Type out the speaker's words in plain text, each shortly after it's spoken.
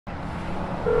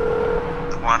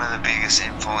One of the biggest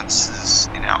influences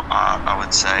in our art, I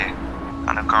would say,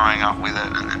 kind of growing up with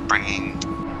it and then bringing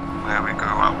where we grew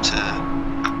up to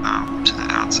the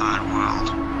outside world.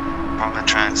 From the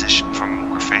transition from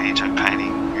graffiti to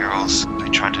painting murals, we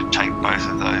tried to take both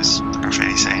of those, the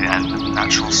graffiti scene and the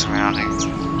natural surroundings,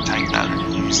 take that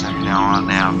and use them in our art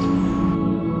now.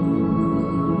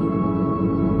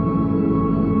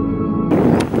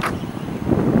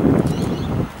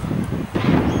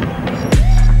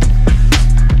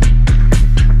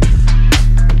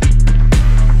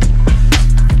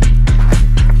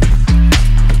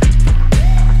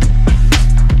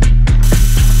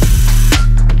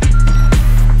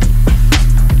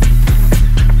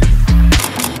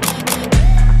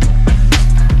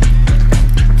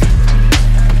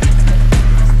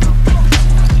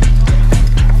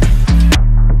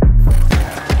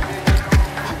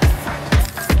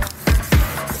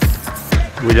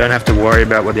 We don't have to worry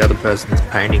about what the other person's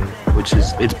painting,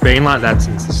 it's been like that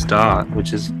since the start,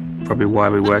 which is probably why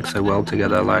we work so well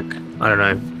together. Like, I don't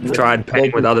know, we've tried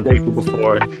painting with other people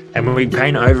before and we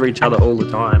paint over each other all the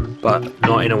time, but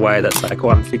not in a way that's like, oh,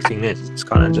 I'm fixing this. It's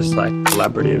kind of just like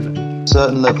collaborative.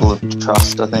 Certain level of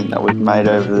trust, I think, that we've made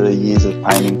over the years of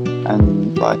painting,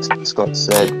 and like Scott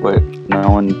said, no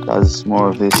one does more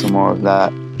of this or more of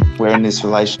that. We're in this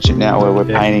relationship now where we're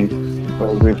painting.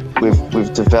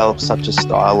 We've developed such a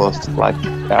style of like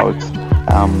our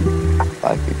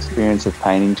experience of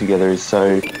painting together is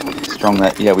so strong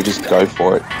that we just go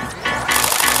for it.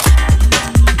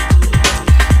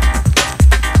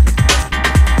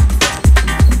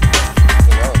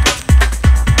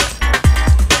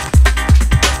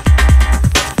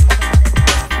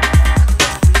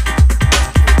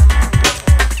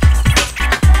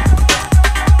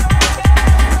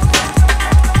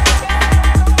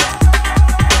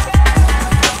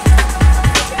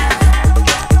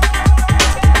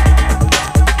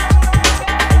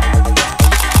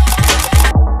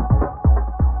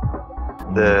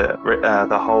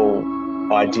 The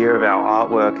whole idea of our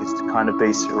artwork is to kind of be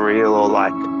surreal or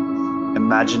like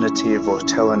imaginative or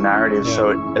tell a narrative,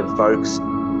 so it evokes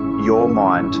your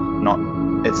mind.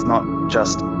 It's not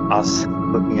just us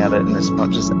looking at it, and it's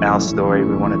not just our story.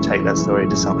 We want to take that story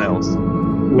to something else.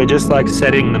 We're just like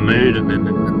setting the mood, and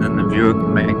then the viewer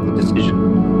can make the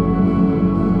decision.